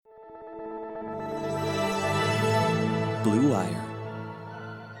Blue Wire.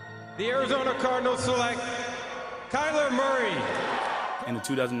 The Arizona Cardinals select Kyler Murray. And the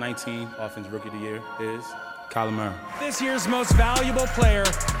 2019 Offensive Rookie of the Year is Kyler Murray. This year's most valuable player,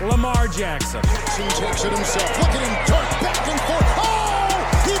 Lamar Jackson. Jackson takes it himself. Look at him dart back and forth. Oh!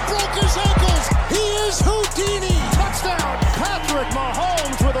 He broke his ankles. He is Houdini. Touchdown. Patrick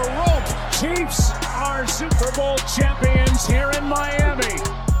Mahomes with a rope. Chiefs are Super Bowl champions here in Miami.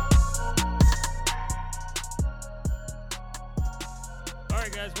 All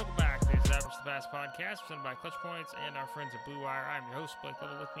right, guys, welcome back to the Average the Bass podcast presented by Clutch Points and our friends at Blue Wire. I'm your host, Blake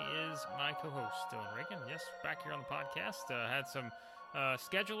Little. With me is my co-host, Dylan Reagan. Yes, back here on the podcast. Had some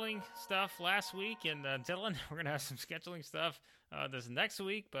scheduling stuff last week, and Dylan, we're going to have some scheduling stuff this next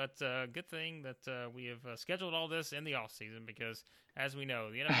week, but good thing that we have scheduled all this in the offseason because, as we know,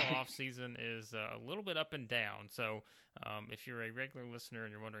 the NFL offseason is a little bit up and down. So if you're a regular listener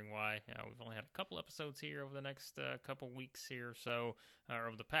and you're wondering why, we've only had a couple episodes here over the next couple weeks here or so, or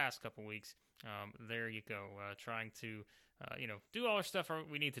over the past couple weeks. There you go, trying to do all our stuff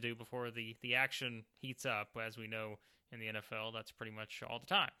we need to do before the action heats up. As we know, in the NFL, that's pretty much all the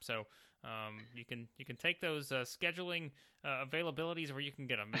time. So you can take those scheduling availabilities where you can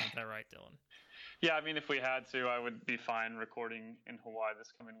get them. Isn't that right, Dylan? Yeah, I mean, if we had to, I would be fine recording in Hawaii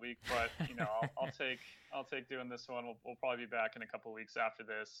this coming week. But I'll take doing this one. We'll probably be back in a couple weeks after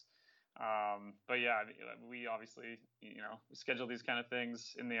this. But yeah, we obviously schedule these kind of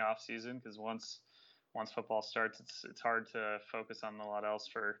things in the off season because once football starts, it's hard to focus on a lot else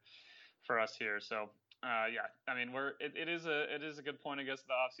for us here. So. Yeah, I mean, it is a good point, I guess,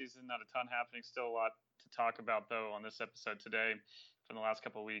 the off season. Not a ton happening. Still a lot to talk about, though, on this episode today from the last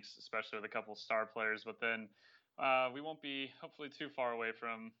couple of weeks, especially with a couple of star players. But then we won't be, hopefully, too far away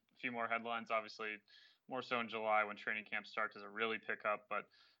from a few more headlines. Obviously, more so in July when training camp starts to really pick up. But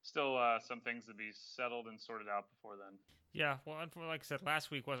still some things to be settled and sorted out before then. Yeah, well, like I said,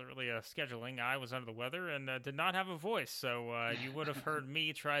 last week wasn't really scheduling. I was under the weather and did not have a voice, so you would have heard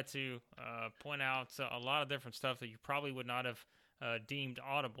me try to point out a lot of different stuff that you probably would not have deemed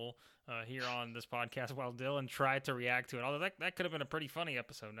audible here on this podcast while Dylan tried to react to it. Although that could have been a pretty funny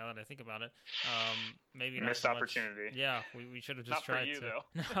episode now that I think about it. Maybe not missed so opportunity. Much. Yeah, we should have just not tried for you, to. Though.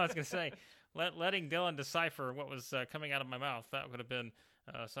 No, I was going to say, letting Dylan decipher what was coming out of my mouth, that would have been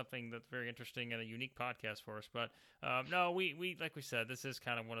something that's very interesting and a unique podcast for us. But no, we like we said, this is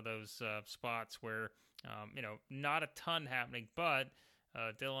kind of one of those spots where not a ton happening. But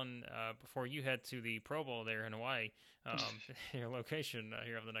Dylan, before you head to the Pro Bowl there in Hawaii, your location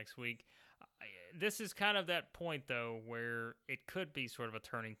here over the next week, this is kind of that point though where it could be sort of a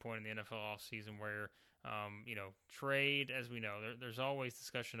turning point in the NFL offseason where trade, as we know, there's always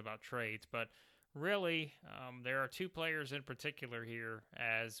discussion about trades, but really, there are two players in particular here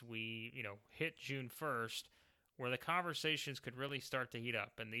as we, hit June 1st where the conversations could really start to heat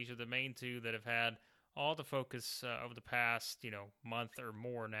up. And these are the main two that have had all the focus over the past, month or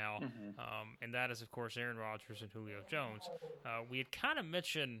more now. Mm-hmm. And that is, of course, Aaron Rodgers and Julio Jones. We had kind of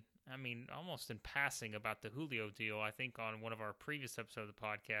mentioned, almost in passing about the Julio deal, I think on one of our previous episodes of the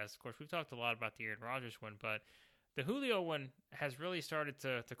podcast. Of course, we've talked a lot about the Aaron Rodgers one, but the Julio one has really started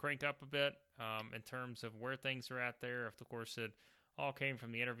to crank up a bit in terms of where things are at there. Of course, it all came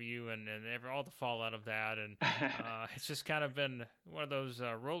from the interview and all the fallout of that. And it's just kind of been one of those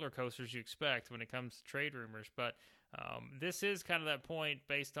roller coasters you expect when it comes to trade rumors. But this is kind of that point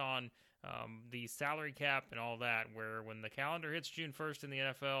based on the salary cap and all that, where when the calendar hits June 1st in the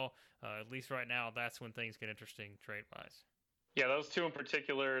NFL, at least right now, that's when things get interesting trade-wise. Yeah, those two in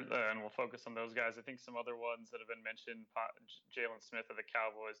particular, and we'll focus on those guys. I think some other ones that have been mentioned, Jalen Smith of the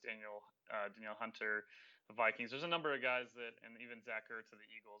Cowboys, Daniel Hunter, the Vikings. There's a number of guys and even Zach Ertz of the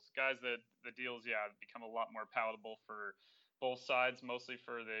Eagles, guys that the deals, become a lot more palatable for both sides, mostly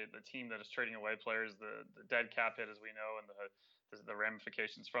for the team that is trading away players. The dead cap hit, as we know, and the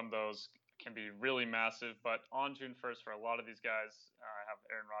ramifications from those can be really massive. But on June 1st, for a lot of these guys, I have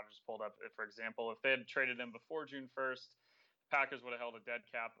Aaron Rodgers pulled up, for example. If they had traded him before June 1st, Packers would have held a dead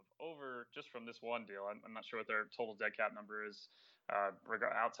cap of over, just from this one deal. I'm not sure what their total dead cap number is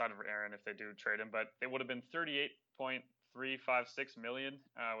outside of Aaron if they do trade him, but it would have been $38.356 million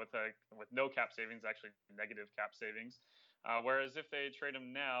with no cap savings, actually negative cap savings. Whereas if they trade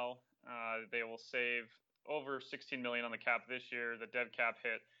him now, they will save over $16 million on the cap this year. The dead cap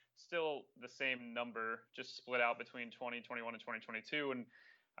hit still the same number, just split out between 2021 and 2022. And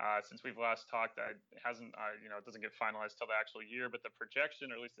since we've last talked, it hasn't, it doesn't get finalized till the actual year, but the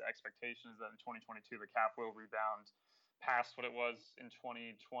projection, or at least the expectation, is that in 2022 the cap will rebound past what it was in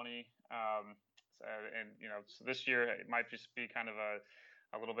 2020. So this year it might just be kind of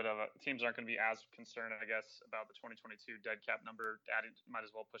a little bit of teams aren't going to be as concerned, I guess, about the 2022 dead cap number. Might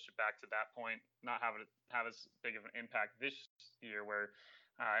as well push it back to that point, not have it have as big of an impact this year where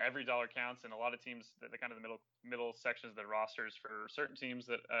every dollar counts, and a lot of teams, the kind of the middle sections of the rosters for certain teams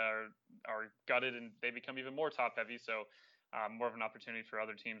that are gutted and they become even more top heavy. So more of an opportunity for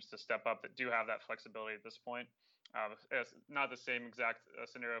other teams to step up that do have that flexibility at this point. It's not the same exact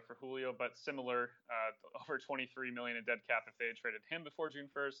scenario for Julio, but similar. Over 23 million in dead cap if they had traded him before June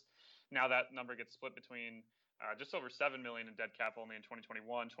 1st. Now that number gets split between just over 7 million in dead cap only in 2021.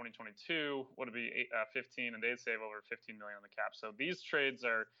 2022 would be 15, and they'd save over 15 million on the cap. So these trades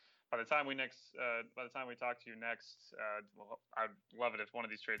are. By the time we talk to you next, well, I'd love it if one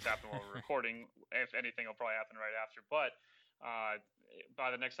of these trades happened while we're recording. If anything, it'll probably happen right after. But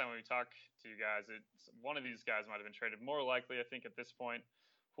by the next time we talk to you guys, one of these guys might have been traded. More likely, I think, at this point,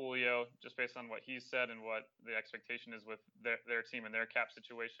 Julio, just based on what he said and what the expectation is with their team and their cap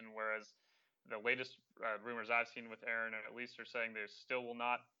situation. Whereas the latest rumors I've seen with Aaron, at least, are saying they still will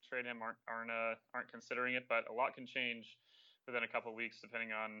not trade him, aren't considering it. But a lot can change within a couple of weeks,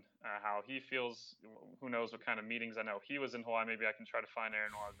 depending on how he feels. Who knows what kind of meetings? I know he was in Hawaii. Maybe I can try to find Aaron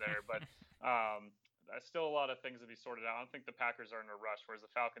while I was there. But still a lot of things to be sorted out. I don't think the Packers are in a rush, whereas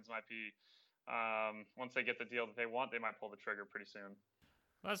the Falcons might be. Once they get the deal that they want, they might pull the trigger pretty soon.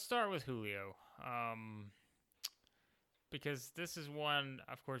 Let's start with Julio, because this is one.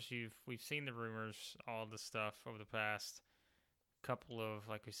 Of course, we've seen the rumors, all the stuff over the past couple of,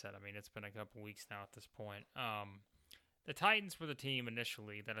 like we said. I mean, it's been a couple weeks now at this point. The Titans were the team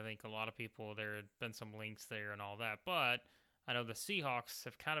initially that I think a lot of people, there had been some links there and all that, but I know the Seahawks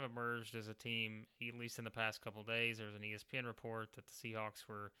have kind of emerged as a team, at least in the past couple of days. There was an ESPN report that the Seahawks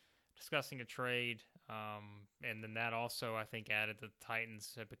were discussing a trade, and then that also, I think, added that the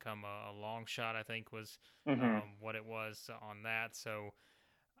Titans had become a long shot, I think, was what it was on that. So,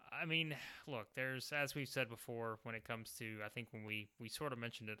 I mean, look, there's, as we've said before, when it comes to, I think when we sort of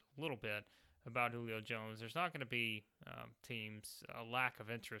mentioned it a little bit, about Julio Jones, there's not going to be teams a lack of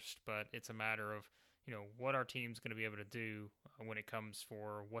interest, but it's a matter of what our team's going to be able to do when it comes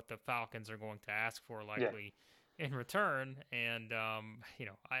for what the Falcons are going to ask for likely in return. And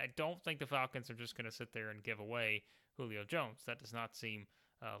I don't think the Falcons are just going to sit there and give away Julio Jones. That does not seem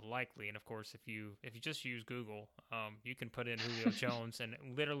likely. And of course, if you just use Google, you can put in Julio Jones and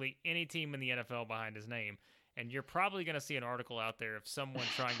literally any team in the NFL behind his name, and you're probably going to see an article out there of someone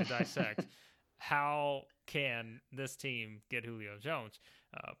trying to dissect how can this team get Julio Jones.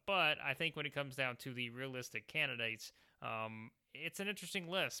 But I think when it comes down to the realistic candidates, it's an interesting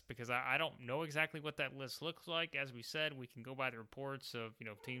list because I don't know exactly what that list looks like. As we said, we can go by the reports of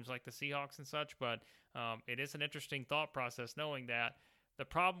teams like the Seahawks and such, but it is an interesting thought process knowing that. The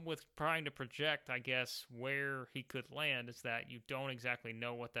problem with trying to project, I guess, where he could land is that you don't exactly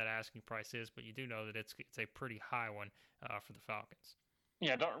know what that asking price is, but you do know that it's a pretty high one for the Falcons.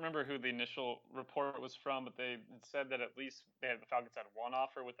 Yeah, I don't remember who the initial report was from, but they said that at least the Falcons had one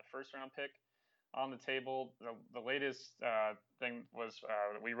offer with the first-round pick on the table. The latest thing was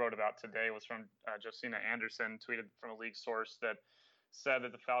we wrote about today was from Josina Anderson, tweeted from a league source that said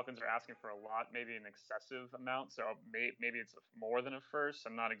that the Falcons are asking for a lot, maybe an excessive amount. So maybe it's more than a first.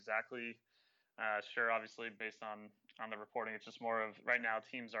 I'm not exactly sure, obviously, based on the reporting. It's just more of right now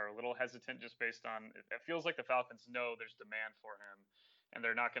teams are a little hesitant just based on it feels like the Falcons know there's demand for him, and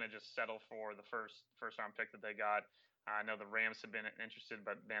they're not going to just settle for the first round pick that they got. I know the Rams have been interested,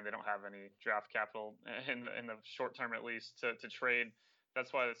 but man, they don't have any draft capital in the short term, at least, to trade.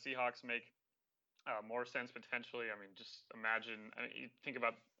 That's why the Seahawks make more sense potentially. I mean, just imagine. You think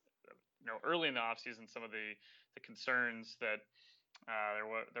about early in the offseason, some of the concerns that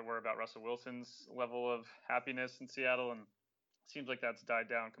there were about Russell Wilson's level of happiness in Seattle, and it seems like that's died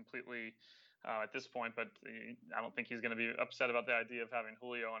down completely at this point. But I don't think he's going to be upset about the idea of having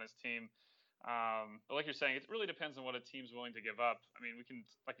Julio on his team. But like you're saying, it really depends on what a team's willing to give up. I mean, we can,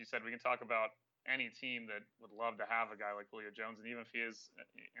 like you said, we can talk about any team that would love to have a guy like Julio Jones, and even if he is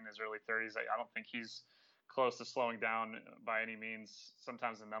in his early 30s, I don't think he's close to slowing down by any means.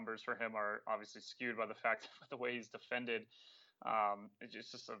 Sometimes the numbers for him are obviously skewed by the fact of the way he's defended. It's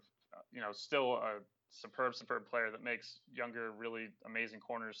just still a superb player that makes younger, really amazing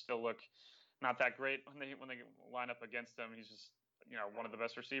corners still look not that great when they line up against him. He's just one of the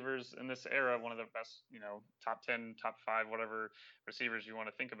best receivers in this era, one of the best, top 10, top 5, whatever receivers you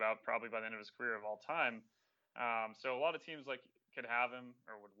want to think about, probably by the end of his career of all time. So a lot of teams could have him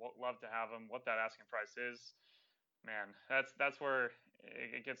or would love to have him. What that asking price is, man, that's where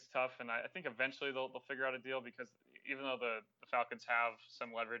it gets tough. And I think eventually they'll figure out a deal, because even though the Falcons have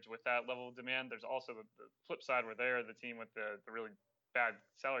some leverage with that level of demand, there's also the flip side where they're the team with the really bad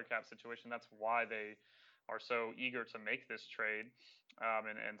salary cap situation. That's why they are so eager to make this trade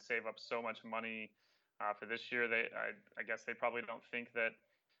and save up so much money for this year. I guess they probably don't think that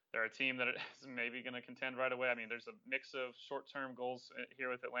they're a team that is maybe going to contend right away. I mean, there's a mix of short-term goals here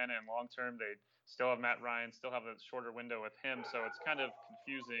with Atlanta and long-term. They still have Matt Ryan, still have a shorter window with him, so it's kind of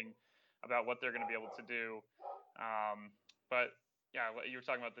confusing about what they're going to be able to do. But yeah, you were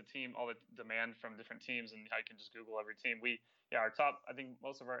talking about the team, all the demand from different teams, and I can just Google every team. Our top, I think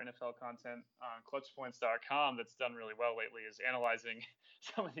most of our NFL content on clutchpoints.com that's done really well lately is analyzing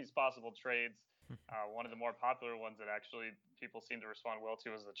some of these possible trades. One of the more popular ones that actually people seem to respond well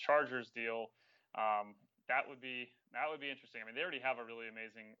to is the Chargers deal. That would be interesting. I mean, they already have a really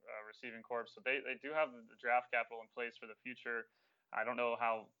amazing receiving corps, so they do have the draft capital in place for the future. I don't know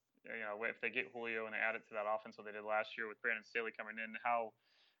how, if they get Julio and they add it to that offense what they did last year with Brandon Staley coming in,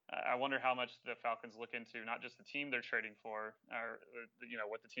 I wonder how much the Falcons look into not just the team they're trading for, or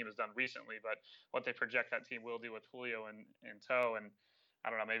what the team has done recently, but what they project that team will do with Julio in tow. And I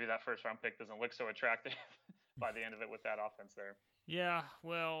don't know, maybe that first round pick doesn't look so attractive by the end of it with that offense there. Yeah,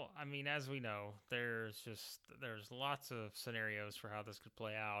 well, I mean, as we know, there's lots of scenarios for how this could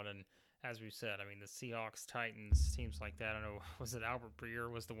play out, and as we've said, I mean, the Seahawks, Titans, teams like that. I don't know, was it Albert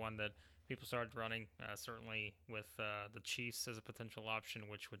Breer was the one that people started running? Certainly with the Chiefs as a potential option,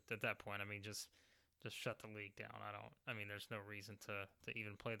 which would at that point, I mean, just shut the league down. I mean, there's no reason to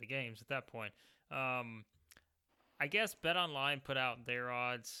even play the games at that point. I guess BetOnline put out their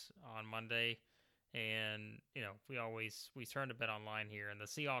odds on Monday, and we turn to BetOnline here, and the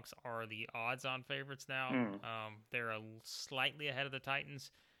Seahawks are the odds-on favorites now. They're slightly ahead of the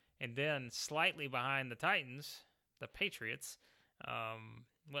Titans, and then slightly behind the Titans, the Patriots.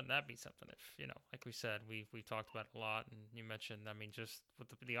 Wouldn't that be something if, like we said, we've talked about it a lot, and you mentioned, I mean, just with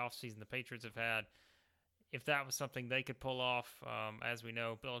the offseason the Patriots have had, if that was something they could pull off, as we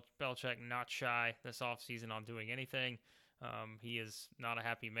know, Belichick not shy this offseason on doing anything. He is not a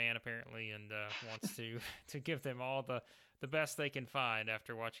happy man, apparently, and wants to give them all the best they can find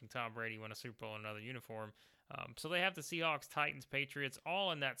after watching Tom Brady win a Super Bowl in another uniform. So they have the Seahawks, Titans, Patriots,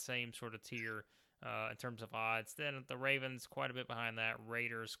 all in that same sort of tier in terms of odds. Then the Ravens, quite a bit behind that.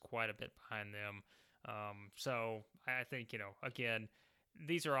 Raiders, quite a bit behind them. So I think, again,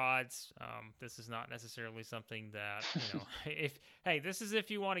 these are odds. This is not necessarily something that, this is if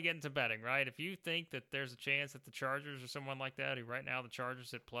you want to get into betting, right? If you think that there's a chance that the Chargers or someone like that, who right now the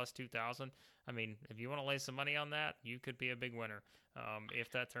Chargers at plus 2,000, I mean, if you want to lay some money on that, you could be a big winner if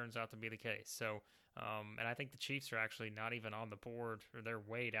that turns out to be the case. So, and I think the Chiefs are actually not even on the board, or they're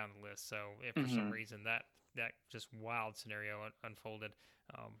way down the list. So if for some reason that just wild scenario unfolded,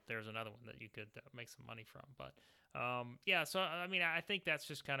 there's another one that you could make some money from. But so I mean, I think that's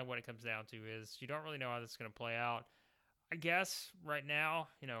just kind of what it comes down to, is you don't really know how this is going to play out. I guess right now,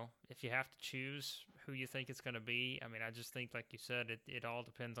 if you have to choose who you think it's going to be, I mean, I just think, like you said, it all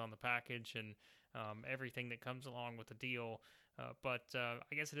depends on the package and everything that comes along with the deal. But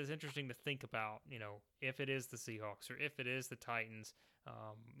I guess it is interesting to think about, if it is the Seahawks or if it is the Titans,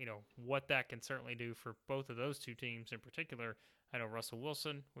 what that can certainly do for both of those two teams in particular. I know Russell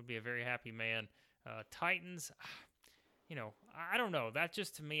Wilson would be a very happy man. Titans, I don't know. That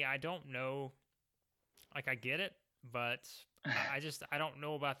just, to me, I don't know. Like, I get it, but I don't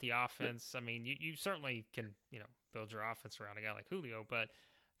know about the offense. I mean, you certainly can, build your offense around a guy like Julio, but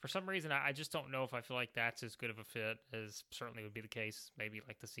for some reason, I just don't know if I feel like that's as good of a fit as certainly would be the case, maybe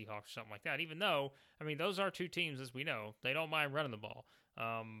like the Seahawks or something like that. Even though, I mean, those are two teams, as we know, they don't mind running the ball.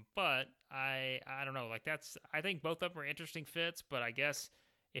 But I don't know. Like, I think both of them are interesting fits, but I guess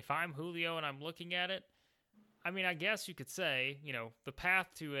if I'm Julio and I'm looking at it, I mean, I guess you could say, the path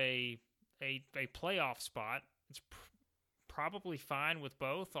to a playoff spot, it's probably fine with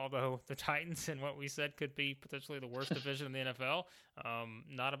both, although the Titans, and what we said, could be potentially the worst division in the NFL.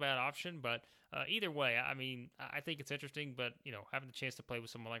 Not a bad option, but either way, I mean, I think it's interesting, but, having the chance to play with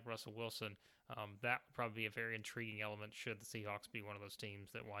someone like Russell Wilson, that would probably be a very intriguing element should the Seahawks be one of those teams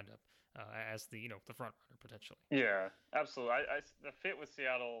that wind up as the front runner potentially. Yeah, absolutely. The fit with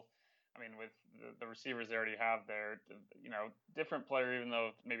Seattle, I mean, with the receivers they already have there, different player, even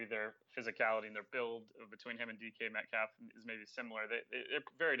though maybe their physicality and their build between him and DK Metcalf is maybe similar. They're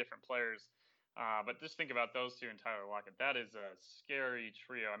very different players. But just think about those two and Tyler Lockett. That is a scary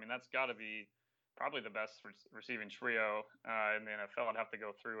trio. I mean, that's got to be probably the best receiving trio in the NFL. I'd have to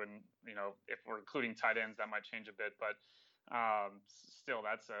go through and, if we're including tight ends, that might change a bit. But still,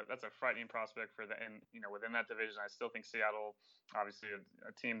 that's a frightening prospect and within that division. I still think Seattle, obviously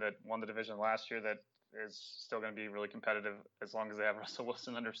a team that won the division last year, that is still going to be really competitive as long as they have Russell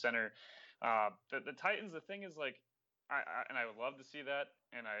Wilson under center. The Titans, the thing is, like, I would love to see that,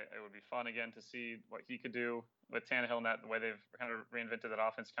 and it would be fun again to see what he could do with Tannehill and the way they've kind of reinvented that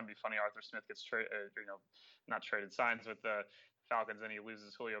offense. It can be funny. Arthur Smith gets not traded, signs with the Falcons, and he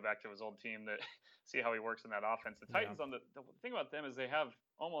loses Julio back to his old team. That see how he works in that offense. The Titans the thing about them is they have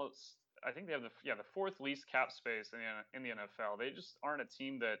almost, I think they have the fourth least cap space in the NFL. They just aren't a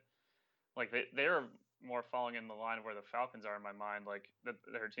team that like they're more falling in the line of where the Falcons are in my mind. Like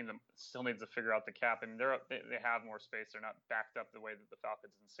they're a team that still needs to figure out the cap, and they have more space. They're not backed up the way that the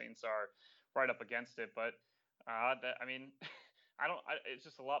Falcons and Saints are, right up against it. But it's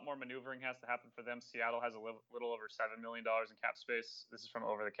just a lot more maneuvering has to happen for them. Seattle has a little over $7 million in cap space. This is from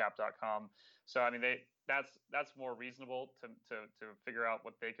overthecap.com. So, I mean, that's more reasonable to figure out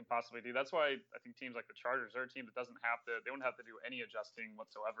what they could possibly do. That's why I think teams like the Chargers are a team that they don't have to do any adjusting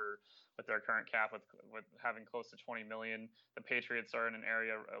whatsoever with their current cap with having close to 20 million. The Patriots are in an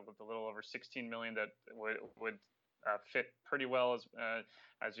area with a little over 16 million that would fit pretty well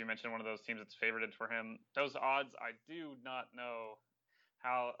as you mentioned, one of those teams that's favorited for him. Those odds, I do not know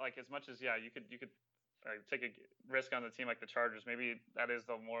how. Like as much as you could take a risk on the team like the Chargers. Maybe that is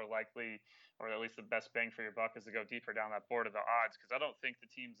the more likely, or at least the best bang for your buck, is to go deeper down that board of the odds. Because I don't think the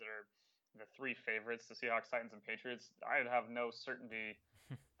teams that are the three favorites, the Seahawks, Titans, and Patriots, I have no certainty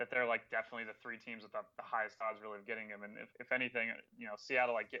that they're like definitely the three teams with the highest odds really of getting them. And if anything,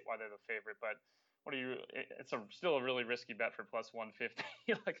 Seattle, I get why they're the favorite, but it's still a really risky bet for plus 150.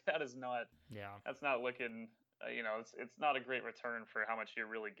 Like that is not, that's not looking, it's not a great return for how much you're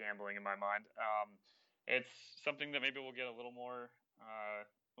really gambling in my mind. It's something that maybe we'll get a little more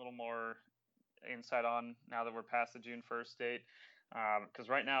insight on now that we're past the June 1st date. Because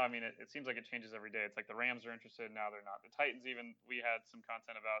right now, I mean, it seems like it changes every day. It's like the Rams are interested, now they're not. The Titans, even we had some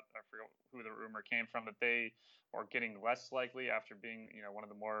content about, I forget who the rumor came from, but they are getting less likely after being, one of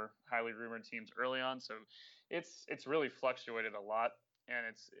the more highly rumored teams early on. So it's really fluctuated a lot, and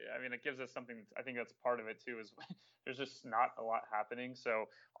it gives us something. I think that's part of it too. Is there's just not a lot happening. So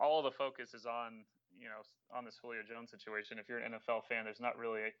all the focus is on this Julio Jones situation. If you're an NFL fan, there's not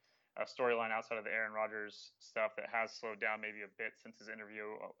really a storyline outside of the Aaron Rodgers stuff that has slowed down maybe a bit since his interview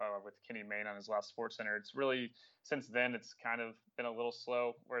with Kenny Mayne on his last SportsCenter. It's really, since then, it's kind of been a little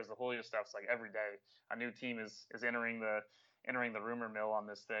slow, whereas the Julio stuff's like every day a new team is entering the rumor mill on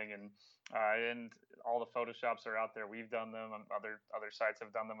this thing, and all the Photoshops are out there. We've done them, and other sites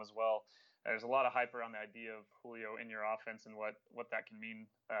have done them as well. There's a lot of hype around the idea of Julio in your offense and what that can mean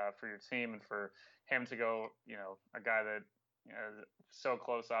for your team, and for him to go, a guy that so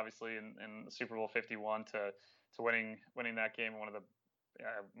close, obviously, in the Super Bowl 51 to winning that game. One of the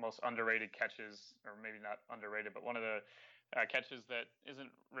most underrated catches, or maybe not underrated, but one of the catches that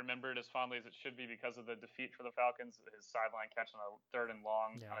isn't remembered as fondly as it should be because of the defeat for the Falcons. His sideline catch on a 3rd and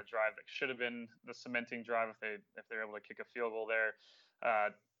long on a drive that should have been the cementing drive if they're able to kick a field goal there.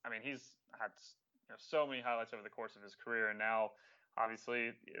 He's had so many highlights over the course of his career, and now,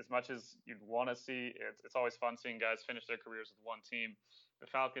 obviously, as much as you'd want to see, it's always fun seeing guys finish their careers with one team. The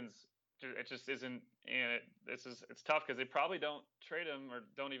Falcons, it just isn't. It's tough because they probably don't trade him or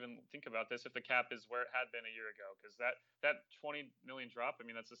don't even think about this if the cap is where it had been a year ago. Because that 20 million drop,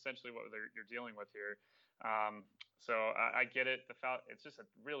 that's essentially what you're dealing with here. So I get it. It's just a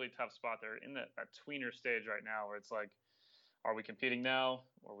really tough spot. They're in a tweener stage right now where it's like, are we competing now?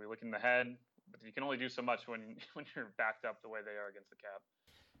 Are we looking ahead? But you can only do so much when you're backed up the way they are against the cap.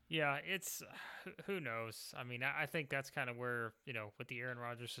 Yeah, it's who knows. I think that's kind of where, with the Aaron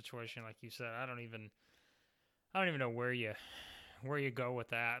Rodgers situation, like you said, I don't even know where you go with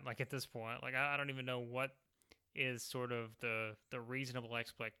that. Like at this point, like I don't even know what is sort of the reasonable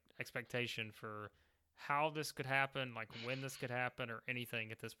expectation for how this could happen, like when this could happen, or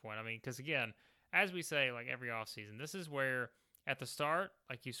anything at this point. Because again, as we say, like every offseason, this is where at the start,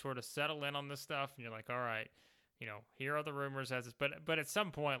 like you sort of settle in on this stuff and you're like, all right, here are the rumors as this, but at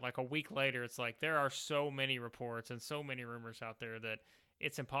some point, like a week later, it's like there are so many reports and so many rumors out there that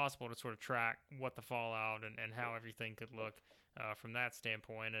it's impossible to sort of track what the fallout and how everything could look from that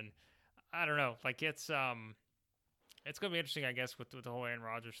standpoint. And I don't know, like it's going to be interesting, I guess, with the whole Aaron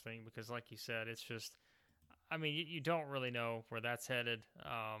Rodgers thing, because like you said, it's just, you don't really know where that's headed.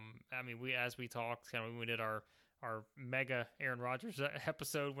 As we talked, kind of when we did our mega Aaron Rodgers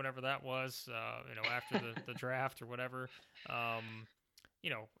episode, whenever that was, after the draft or whatever,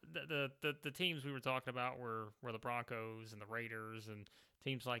 the teams we were talking about were the Broncos and the Raiders and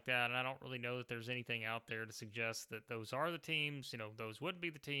teams like that. And I don't really know that there's anything out there to suggest that those are the teams, those would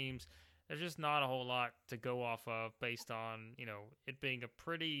be the teams. There's just not a whole lot to go off of based on, it being a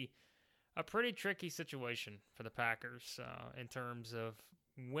pretty tricky situation for the Packers in terms of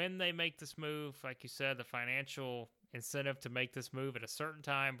when they make this move. Like you said, the financial incentive to make this move at a certain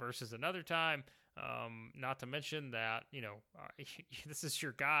time versus another time. Not to mention that, this is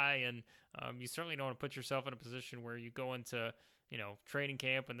your guy, and you certainly don't want to put yourself in a position where you go into, training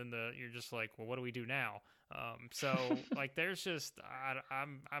camp and then you're just like, well, what do we do now? So like, there's just,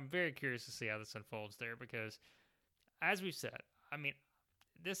 I'm very curious to see how this unfolds there, because as we've said, I mean,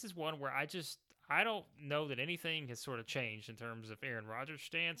 this is one where I don't know that anything has sort of changed in terms of Aaron Rodgers'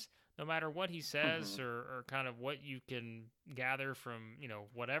 stance, no matter what he says or kind of what you can gather from,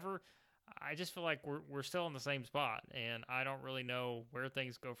 whatever. I just feel like we're still in the same spot, and I don't really know where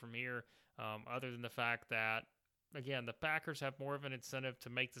things go from here, other than the fact that, again, the Packers have more of an incentive to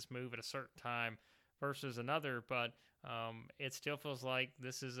make this move at a certain time versus another, but it still feels like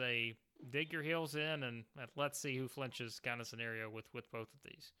this is a dig your heels in and let's see who flinches kind of scenario with both of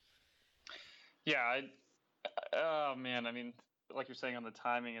these. Yeah, oh man, I mean, like you're saying on the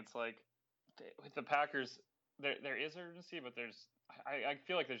timing, it's like with the Packers, there is urgency, but I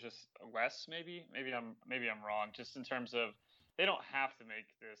feel like there's just less. Maybe I'm wrong. Just in terms of they don't have to make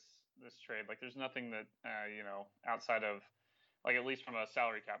this trade. Like there's nothing that outside of, like, at least from a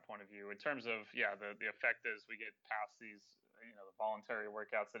salary cap point of view, in terms of the effect is we get past these the voluntary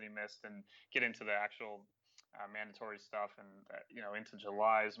workouts that he missed and get into the actual mandatory stuff, and into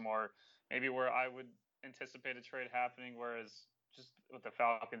July is more maybe where I would anticipate a trade happening. Whereas just with the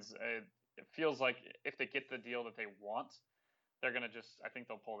Falcons, it feels like if they get the deal that they want, they're going to I think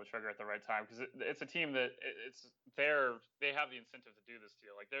they'll pull the trigger at the right time, because it's a team that they have the incentive to do this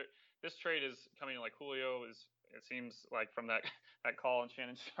deal. Like this trade is coming, like Julio it seems like from that call on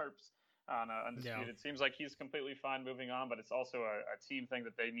Shannon Sharp's on Undisputed, it seems like he's completely fine moving on, but it's also a team thing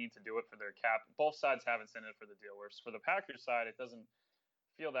that they need to do it for their cap. Both sides have incentive for the deal, whereas for the Packers side, it doesn't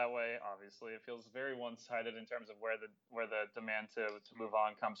feel that way. Obviously, it feels very one-sided in terms of where the demand to move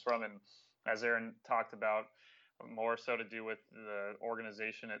on comes from, and as Aaron talked about, more so to do with the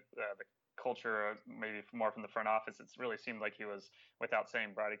organization, the culture, maybe more from the front office. It's really seemed like he was, without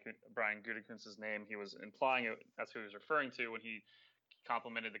saying Brian Gutekunst's name, he was implying it. That's who he was referring to when he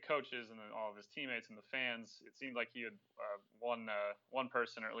complimented the coaches and then all of his teammates and the fans. It seemed like he had one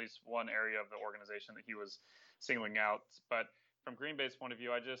person, or at least one area of the organization that he was singling out. But from Green Bay's point of view,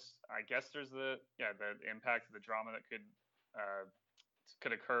 I guess there's the impact of the drama that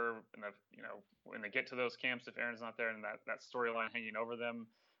could occur in when they get to those camps if Aaron's not there, and that storyline hanging over them.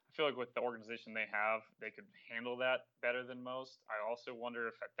 I feel like with the organization they have, they could handle that better than most. I also wonder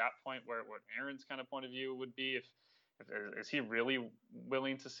if at that point, what Aaron's kind of point of view would be, if is he really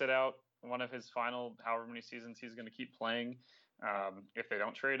willing to sit out one of his final however many seasons he's going to keep playing if they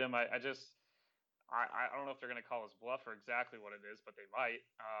don't trade him. I don't know if they're going to call his bluff or exactly what it is, but they might.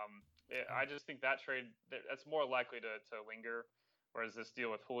 I just think that trade, that's more likely to linger, whereas this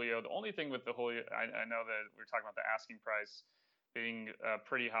deal with Julio, the only thing with the Julio, I know that we're talking about the asking price being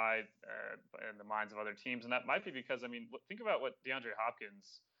pretty high in the minds of other teams, and that might be because, I mean, think about what DeAndre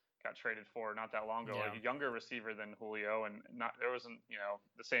Hopkins got traded for not that long ago, like a younger receiver than Julio, and there wasn't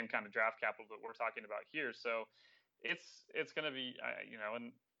the same kind of draft capital that we're talking about here. So it's going to be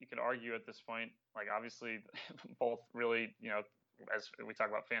and you could argue at this point, like, obviously both really as we talk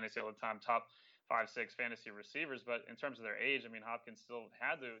about fantasy all the time, top 5-6 fantasy receivers, but in terms of their age, I mean, Hopkins still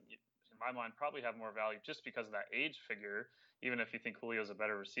had to, in my mind, probably have more value just because of that age figure, even if you think Julio's a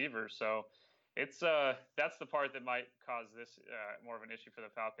better receiver. So it's that's the part that might cause this more of an issue for the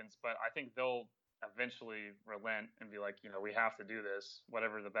Falcons, but I think they'll eventually relent and be like, we have to do this.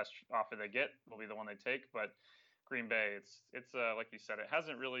 Whatever the best offer they get will be the one they take. But Green Bay, it's like you said, it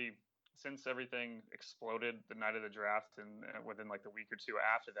hasn't really, since everything exploded the night of the draft and within like the week or two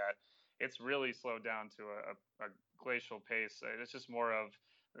after that, it's really slowed down to a glacial pace. It's just more of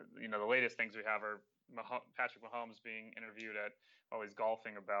the latest things we have are Patrick Mahomes being interviewed while he's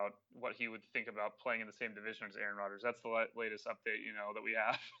golfing about what he would think about playing in the same division as Aaron Rodgers. That's the latest update, that we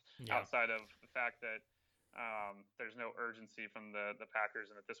have outside of the fact that there's no urgency from the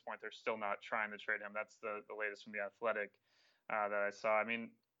Packers, and at this point they're still not trying to trade him. That's the latest from The Athletic that I saw. I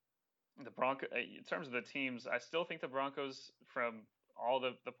mean, the Broncos, in terms of the teams, I still think the Broncos, from all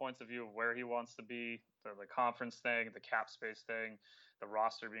the points of view of where he wants to be, the conference thing, the cap space thing, the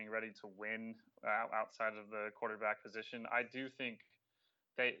roster being ready to win outside of the quarterback position, I do think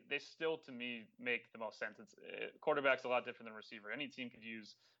they still, to me, make the most sense. Quarterback's a lot different than receiver. Any team could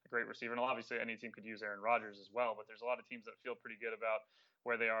use a great receiver, and obviously any team could use Aaron Rodgers as well, but there's a lot of teams that feel pretty good about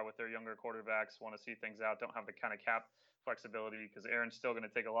where they are with their younger quarterbacks, want to see things out, don't have the kind of cap flexibility, because Aaron's still going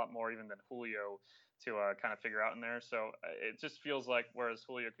to take a lot more even than Julio to kind of figure out in there. So it just feels like, whereas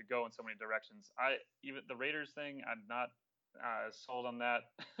Julio could go in so many directions, even the Raiders thing, I'm not sold on that.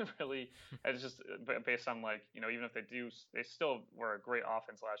 Really, it's just based on like even if they still were a great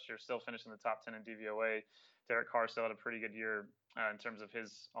offense last year, still finished in the top 10 in DVOA. Derek Carr still had a pretty good year in terms of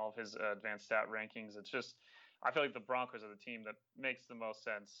all of his advanced stat rankings. It's just I feel like the Broncos are the team that makes the most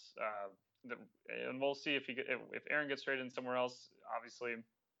sense. And we'll see if Aaron gets traded somewhere else. Obviously,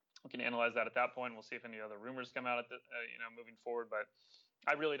 we can analyze that at that point. We'll see if any other rumors come out at moving forward. But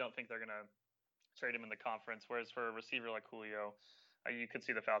I really don't think they're going to trade him in the conference. Whereas for a receiver like Julio, you could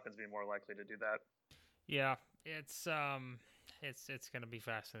see the Falcons being more likely to do that. Yeah, it's going to be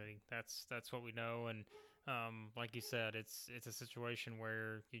fascinating. That's what we know, and like you said, it's a situation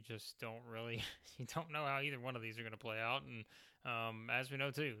where you just don't know how either one of these are going to play out, and as we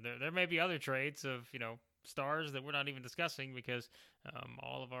know too, there may be other trades of stars that we're not even discussing because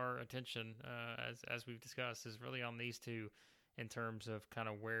all of our attention, as we've discussed, is really on these two in terms of kind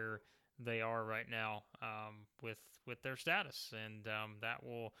of where they are right now with their status, and that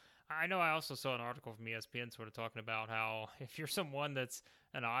will. I know I also saw an article from ESPN sort of talking about how if you're someone that's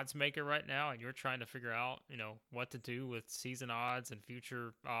an odds maker right now and you're trying to figure out, what to do with season odds and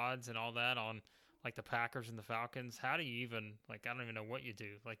future odds and all that on like the Packers and the Falcons, how do you even I don't even know what you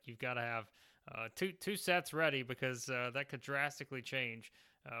do. Like you've got to have two sets ready because that could drastically change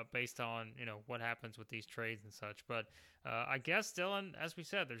based on, what happens with these trades and such. But I guess, Dylan, as we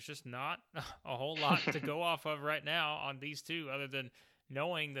said, there's just not a whole lot to go off of right now on these two other than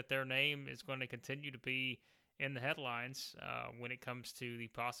knowing that their name is going to continue to be in the headlines when it comes to the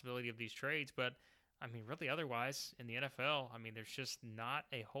possibility of these trades. But, I mean, really otherwise, in the NFL, I mean, there's just not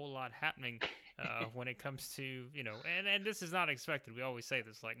a whole lot happening when it comes to, and this is not expected. We always say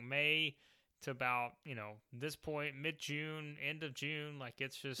this, like May to about, this point, mid-June, end of June, like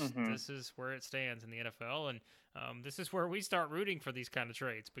it's just, this is where it stands in the NFL. And this is where we start rooting for these kind of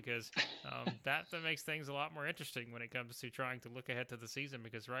trades because that makes things a lot more interesting when it comes to trying to look ahead to the season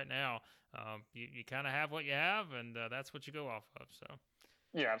because right now you kind of have what you have and that's what you go off of. So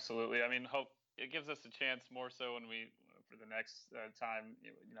yeah, absolutely. I mean, hope it gives us a chance more so when for the next time,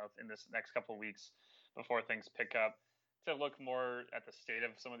 in this next couple of weeks before things pick up, to look more at the state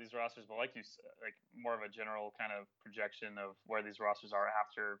of some of these rosters, but like you said, like more of a general kind of projection of where these rosters are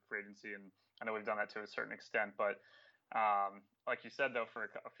after free agency. And I know we've done that to a certain extent, but like you said, though,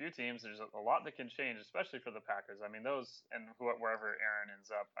 for a few teams, there's a lot that can change, especially for the Packers. I mean, those and wherever Aaron ends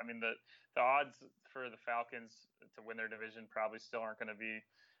up. I mean, the odds for the Falcons to win their division probably still aren't going to be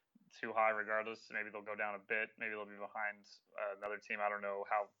too high, regardless. Maybe they'll go down a bit. Maybe they'll be behind another team. I don't know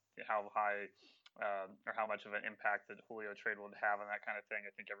how high. Or how much of an impact the Julio trade would have on that kind of thing.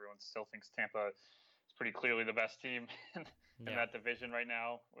 I think everyone still thinks Tampa is pretty clearly the best team in that division right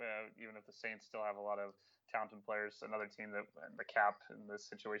now, even if the Saints still have a lot of talented players. Another team that the cap in this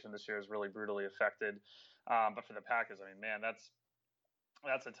situation this year is really brutally affected. But for the Packers, I mean, man, that's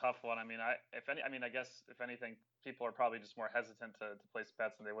a tough one. I mean, I guess if anything, people are probably just more hesitant to place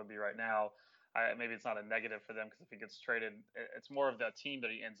bets than they would be right now. Maybe it's not a negative for them because if he gets traded, it's more of the team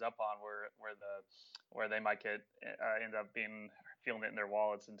that he ends up on where they might end up feeling it in their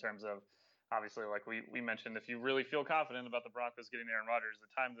wallets in terms of obviously like we mentioned, if you really feel confident about the Broncos getting Aaron Rodgers,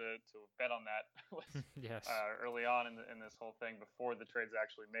 the time to bet on that was yes. Early on in this whole thing before the trade's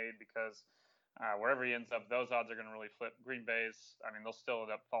actually made because wherever he ends up, those odds are going to really flip. Green Bay's, I mean, they'll still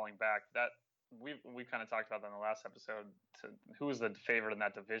end up falling back. That we kind of talked about that in the last episode. Who is the favorite in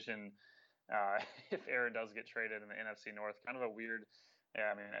that division? If Aaron does get traded in the NFC North, kind of a weird.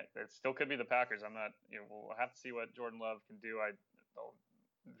 Yeah, I mean, it still could be the Packers. I'm not. We'll have to see what Jordan Love can do.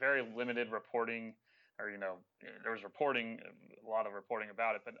 Very limited reporting, or there was reporting, a lot of reporting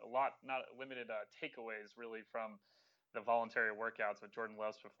about it, but not limited takeaways really from the voluntary workouts with Jordan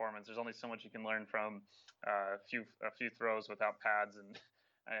Love's performance. There's only so much you can learn from a few throws without pads and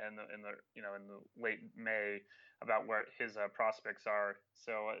in the late May about where his prospects are.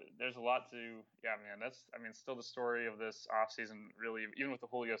 So there's a lot to, yeah, man, still the story of this offseason, really, even with the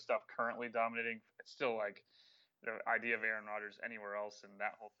Julio stuff currently dominating, it's still like the idea of Aaron Rodgers anywhere else, and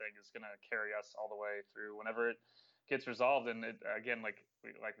that whole thing is going to carry us all the way through whenever it gets resolved. And again, like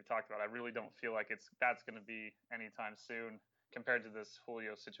we talked about, I really don't feel like that's going to be anytime soon compared to this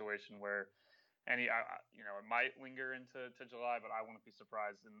Julio situation where it might linger into July, but I wouldn't be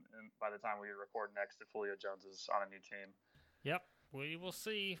surprised by the time we record next if Julio Jones is on a new team. Yep, we will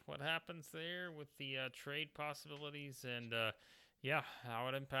see what happens there with the trade possibilities and how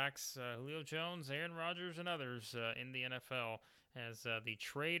it impacts Julio Jones, Aaron Rodgers, and others in the NFL as the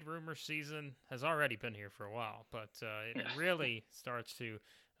trade rumor season has already been here for a while, but it really starts to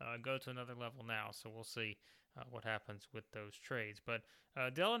go to another level now. So we'll see what happens with those trades. But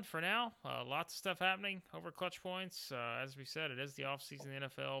Dylan, for now, lots of stuff happening over Clutch Points. As we said, it is the offseason in the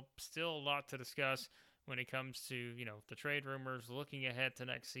NFL. Still a lot to discuss when it comes to the trade rumors, looking ahead to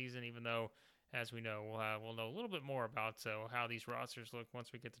next season, even though, as we know, we'll know a little bit more about how these rosters look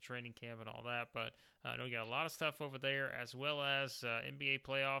once we get to training camp and all that. But I know we got a lot of stuff over there, as well as NBA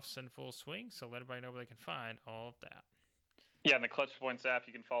playoffs in full swing. So let everybody know where they can find all of that. Yeah, in the Clutch Points app,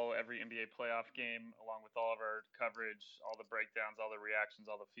 you can follow every NBA playoff game along with all of our coverage, all the breakdowns, all the reactions,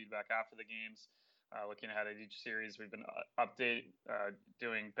 all the feedback after the games. Looking ahead at each series, we've been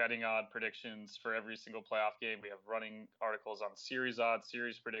doing betting odd predictions for every single playoff game. We have running articles on series odds,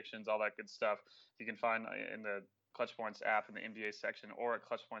 series predictions, all that good stuff. You can find in the Clutch Points app in the NBA section or at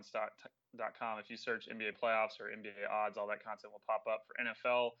clutchpoints.com. If you search NBA playoffs or NBA odds, all that content will pop up for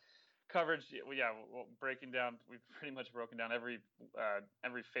NFL coverage. Breaking down, we've pretty much broken down every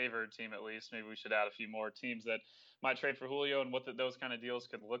favored team at least. Maybe we should add a few more teams that might trade for Julio and what those kind of deals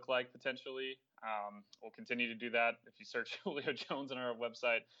could look like potentially. We'll continue to do that. If you search Julio Jones on our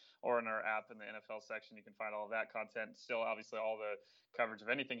website or in our app in the NFL section, you can find all of that content. Still, obviously, all the coverage of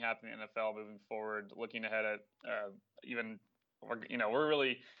anything happening in the NFL moving forward. Looking ahead at we're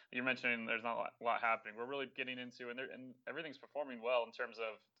really, you're mentioning there's not a lot happening. We're really getting into, and everything's performing well in terms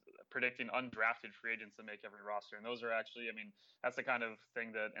of predicting undrafted free agents to make every roster. And those are actually, that's the kind of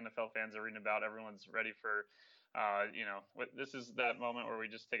thing that NFL fans are reading about. Everyone's ready for, this is that moment where we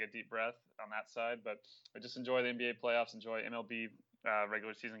just take a deep breath on that side. But I just enjoy the NBA playoffs, enjoy MLB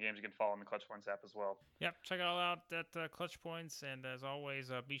regular season games. You can follow in the Clutch Points app as well. Yep, check it all out at Clutch Points. And as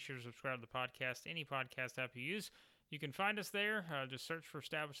always, be sure to subscribe to the podcast, any podcast app you use. You can find us there. Just search for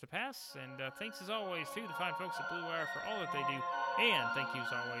Establish the Pass. And thanks as always to the fine folks at Blue Wire for all that they do. And thank you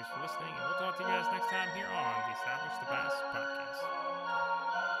as always for listening. And we'll talk to you guys next time here on the Establish the Pass podcast.